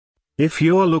If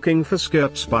you're looking for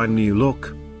skirts by New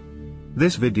Look,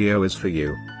 this video is for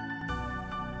you.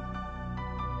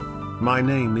 My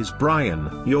name is Brian,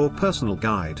 your personal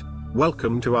guide.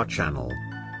 Welcome to our channel.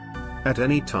 At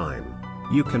any time,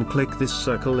 you can click this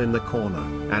circle in the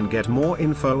corner and get more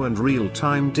info and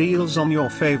real-time deals on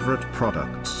your favorite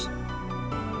products.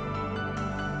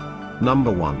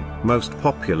 Number 1, most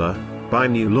popular, by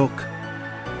New Look.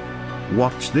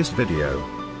 Watch this video.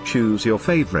 Choose your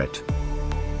favorite.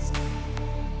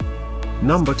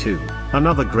 Number 2,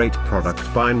 another great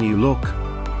product by New Look.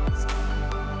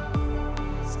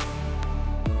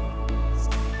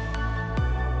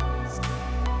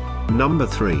 Number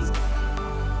 3.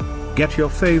 Get your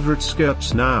favorite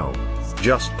skirts now.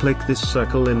 Just click this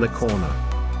circle in the corner.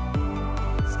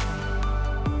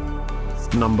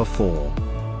 Number 4.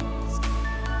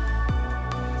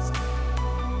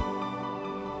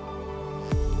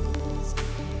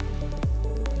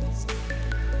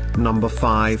 Number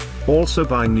 5, also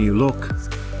by New Look.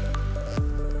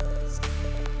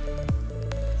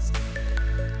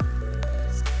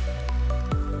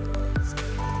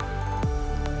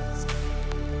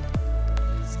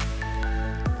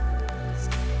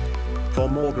 For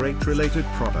more great related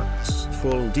products,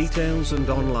 full details and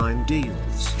online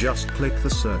deals, just click the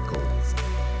circle.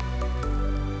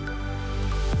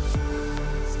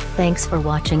 Thanks for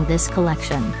watching this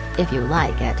collection. If you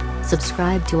like it,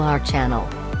 subscribe to our channel.